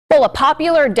Well, a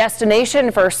popular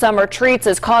destination for summer treats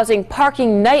is causing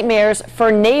parking nightmares for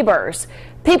neighbors.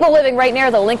 People living right near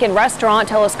the Lincoln restaurant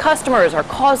tell us customers are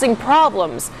causing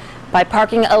problems by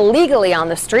parking illegally on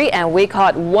the street, and we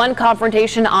caught one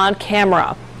confrontation on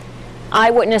camera.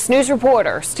 Eyewitness News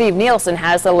reporter Steve Nielsen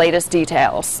has the latest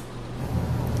details.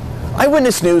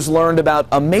 Eyewitness News learned about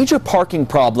a major parking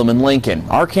problem in Lincoln.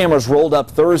 Our cameras rolled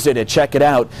up Thursday to check it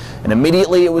out, and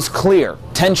immediately it was clear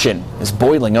tension is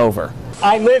boiling over.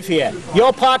 I live here.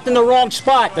 You're parked in the wrong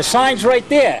spot. The sign's right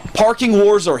there. Parking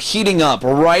wars are heating up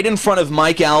right in front of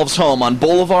Mike Alves' home on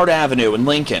Boulevard Avenue in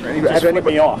Lincoln. Just flip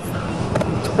me off.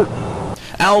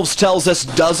 Alves tells us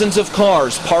dozens of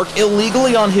cars park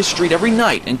illegally on his street every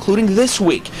night, including this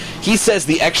week. He says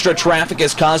the extra traffic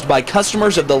is caused by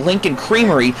customers of the Lincoln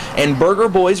Creamery and Burger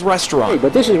Boys restaurant. Hey,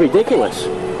 but this is ridiculous.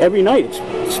 Every night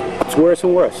it's worse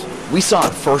and worse. We saw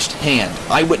it firsthand.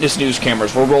 Eyewitness News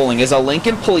cameras were rolling as a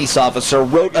Lincoln police officer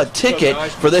wrote a ticket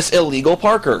for this illegal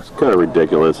parker. It's kind of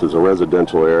ridiculous. It's a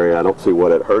residential area. I don't see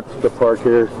what it hurts to park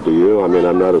here. Do you? I mean,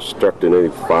 I'm not obstructing any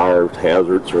fire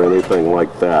hazards or anything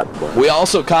like that. We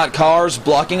also caught cars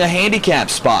blocking a handicap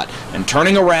spot and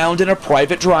turning around in a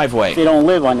private driveway. If you don't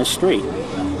live on the street,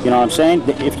 you know what I'm saying?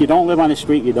 If you don't live on the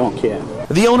street, you don't care.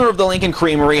 The owner of the Lincoln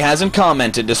Creamery hasn't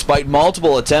commented despite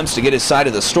multiple attempts to get his side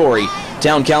of the story.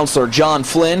 Town Councilor John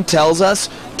Flynn tells us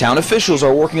town officials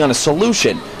are working on a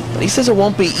solution, but he says it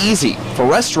won't be easy. For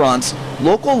restaurants,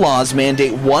 local laws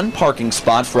mandate one parking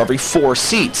spot for every 4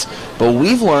 seats, but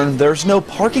we've learned there's no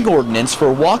parking ordinance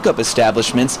for walk-up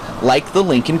establishments like the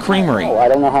Lincoln Creamery. Oh, I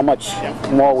don't know how much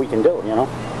more we can do, you know,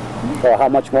 or how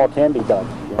much more can be done.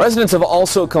 Residents have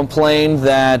also complained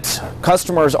that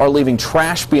customers are leaving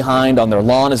trash behind on their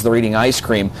lawn as they're eating ice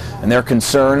cream, and they're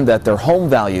concerned that their home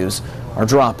values are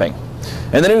dropping.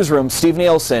 In the newsroom, Steve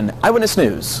Nielsen, Eyewitness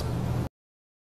News.